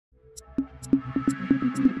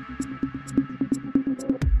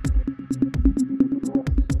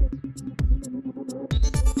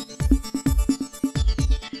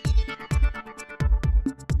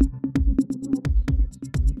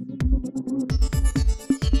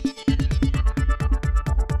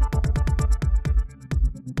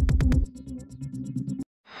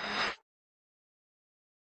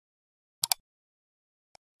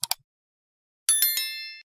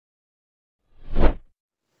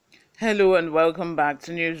Hello and welcome back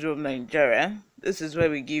to Newsroom Nigeria. This is where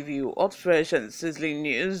we give you hot, fresh and sizzling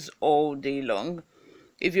news all day long.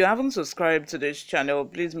 If you haven't subscribed to this channel,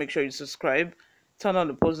 please make sure you subscribe, turn on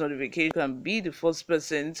the post notification and be the first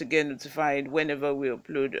person to get notified whenever we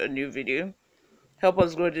upload a new video. Help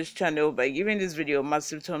us grow this channel by giving this video a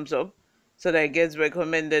massive thumbs up so that it gets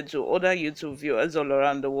recommended to other YouTube viewers all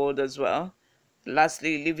around the world as well.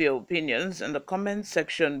 Lastly, leave your opinions in the comment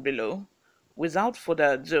section below. Without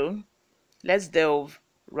further ado, let's delve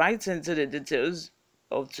right into the details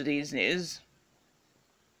of today's news.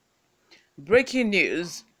 Breaking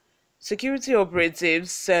news: security operatives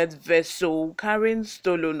said vessel carrying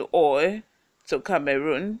stolen oil to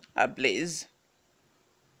Cameroon ablaze.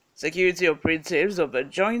 Security operatives of a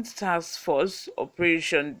joint task force,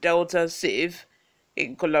 Operation Delta Safe,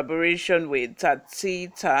 in collaboration with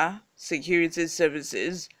Tatita Security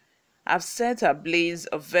Services, have set ablaze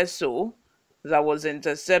a vessel that was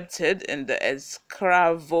intercepted in the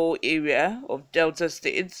Escravo area of Delta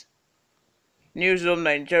State. NEWSROOM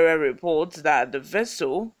Nigeria reports that the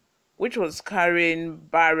vessel, which was carrying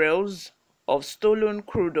barrels of stolen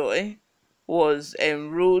crude oil, was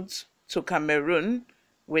en route to Cameroon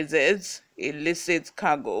with its illicit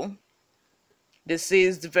cargo. The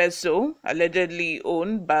seized vessel, allegedly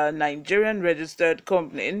owned by a Nigerian registered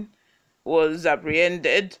company, was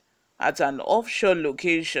apprehended at an offshore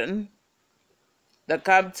location. The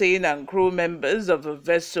captain and crew members of the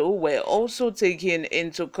vessel were also taken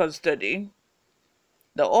into custody.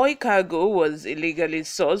 The oil cargo was illegally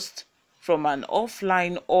sourced from an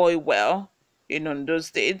offline oil well in Ondo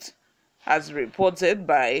State, as reported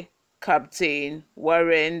by Captain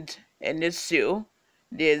Warren Enesio,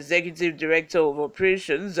 the Executive Director of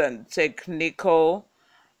Operations and Technical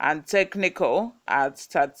at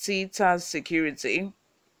Tatita Security,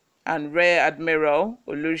 and Rear Admiral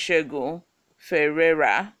Olusegun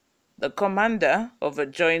Ferreira, the commander of a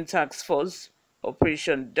joint task force,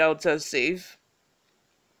 Operation Delta Safe.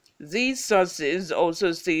 These sources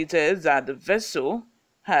also stated that the vessel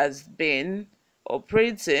has been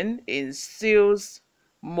operating in stealth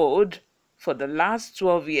mode for the last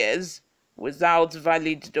 12 years without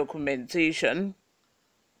valid documentation.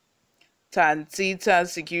 Tatita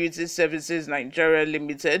Security Services Nigeria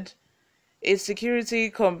Limited, a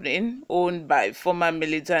security company owned by former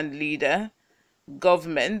militant leader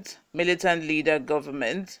government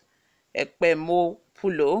Ekpemo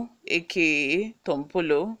Pulo, aka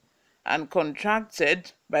Tompulo, and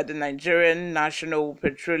contracted by the Nigerian National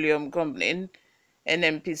Petroleum Company,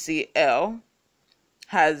 NNPCL,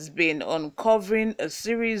 has been uncovering a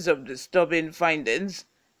series of disturbing findings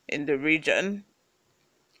in the region.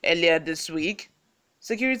 Earlier this week,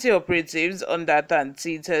 security operatives under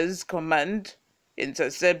Tatita's command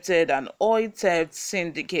intercepted an oil theft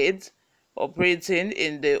syndicate operating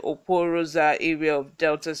in the Oporoza area of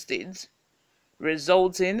Delta State,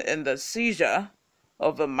 resulting in the seizure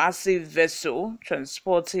of a massive vessel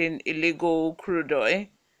transporting illegal crude oil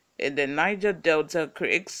in the Niger Delta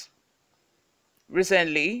creeks.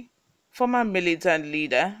 Recently, former militant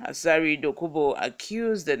leader Asari Dokubo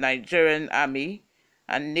accused the Nigerian Army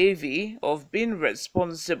and Navy of being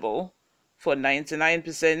responsible for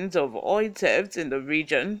 99% of oil theft in the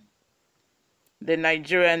region. The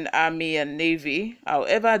Nigerian Army and Navy,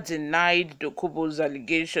 however, denied Dokubo's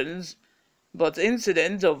allegations, but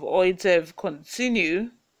incidents of oil theft continue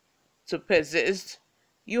to persist.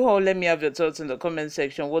 You all, let me have your thoughts in the comment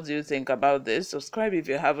section. What do you think about this? Subscribe if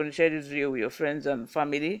you haven't. Share this video with your friends and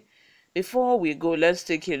family. Before we go, let's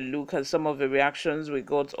take a look at some of the reactions we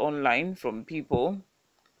got online from people.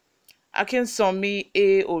 Akinsomi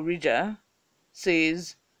A. Orija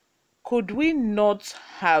says, could we not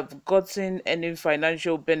have gotten any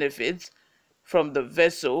financial benefits from the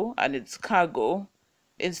vessel and its cargo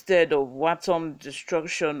instead of wanton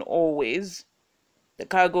destruction always? The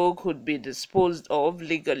cargo could be disposed of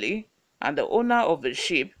legally and the owner of the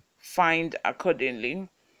ship fined accordingly.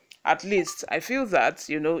 At least I feel that,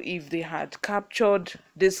 if they had captured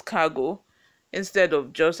this cargo instead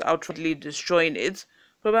of just outrightly destroying it,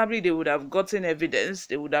 probably they would have gotten evidence.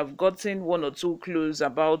 They would have gotten one or two clues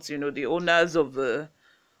about, the owners of the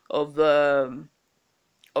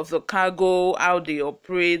cargo, how they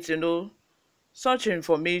operate, such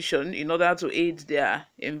information in order to aid their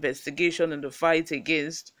investigation in the fight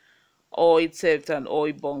against oil theft and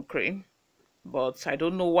oil bunkering. But I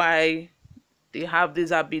don't know why they have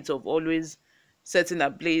this habit of always setting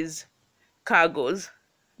ablaze cargoes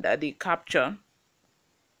that they capture.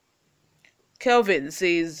 Kelvin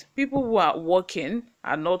says, people who are working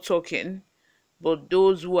are not talking, but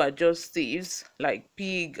those who are just thieves, like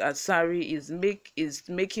Pig Asari, is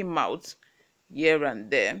making mouth here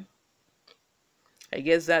and there. I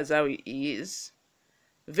guess that's how it is.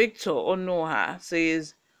 Victor Onoha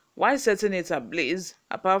says, why setting it ablaze,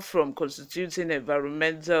 apart from constituting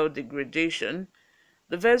environmental degradation,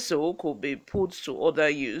 the vessel could be put to other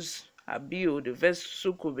use. Abio, the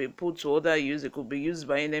vessel could be put to other use. It could be used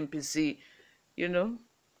by an NPC,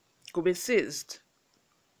 could be seized.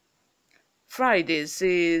 Friday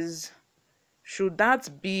says, should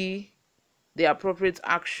that be the appropriate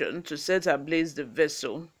action to set ablaze the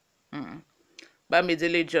vessel?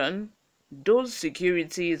 Bamidele John, those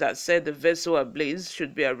securities that set the vessel ablaze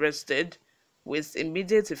should be arrested with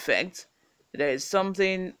immediate effect. There is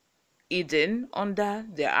something hidden under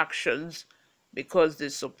their actions because they're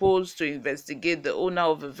supposed to investigate the owner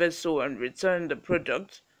of a vessel and return the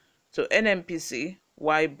product to NNPC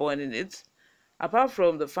while burning it. Apart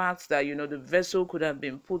from the fact that, the vessel could have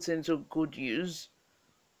been put into good use,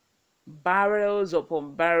 barrels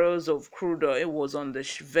upon barrels of crude oil was on the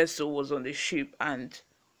vessel, was on the ship, and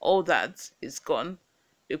all that is gone.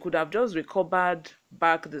 They could have just recovered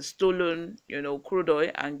back the stolen, crude oil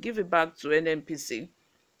and give it back to NNPC.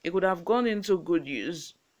 It could have gone into good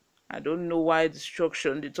use. I don't know why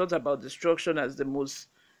destruction. They thought about destruction as the most,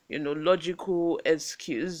 logical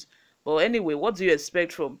excuse. But anyway, what do you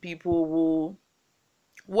expect from people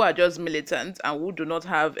who are just militant and who do not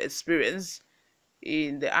have experience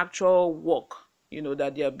in the actual work,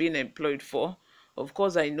 that they are being employed for? Of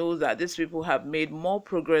course, I know that these people have made more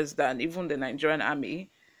progress than even the Nigerian army,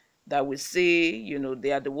 that we say,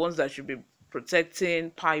 they are the ones that should be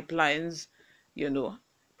protecting pipelines,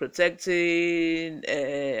 protecting,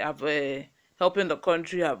 helping the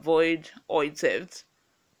country avoid oil theft.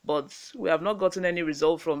 But we have not gotten any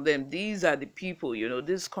result from them. These are the people,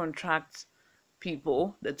 these contract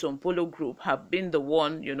people, the Tompolo group, have been the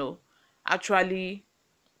one, actually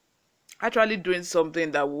doing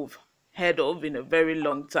something that we've heard of in a very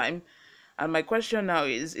long time. And my question now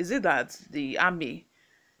is it that the army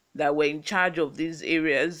that were in charge of these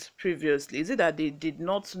areas previously, is it that they did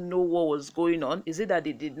not know what was going on? Is it that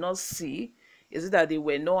they did not see? Is it that they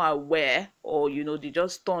were not aware? Or, they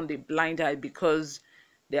just turned a blind eye because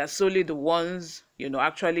they are solely the ones,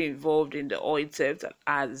 actually involved in the oil theft,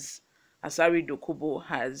 as Asari Dokubo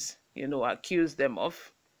has, accused them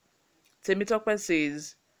of? Temitope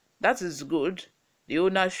says, that is good. The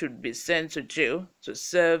owner should be sent to jail to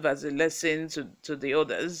serve as a lesson to the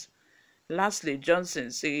others. Lastly, Johnson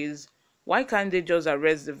says, why can't they just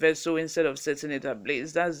arrest the vessel instead of setting it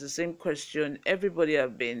ablaze? That's the same question everybody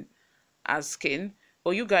have been asking.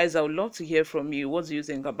 But you guys, I would love to hear from you. What do you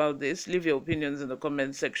think about this? Leave your opinions in the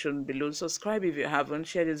comment section below. Subscribe if you haven't.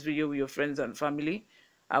 Share this video with your friends and family.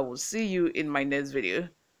 I will see you in my next video.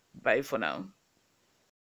 Bye for now.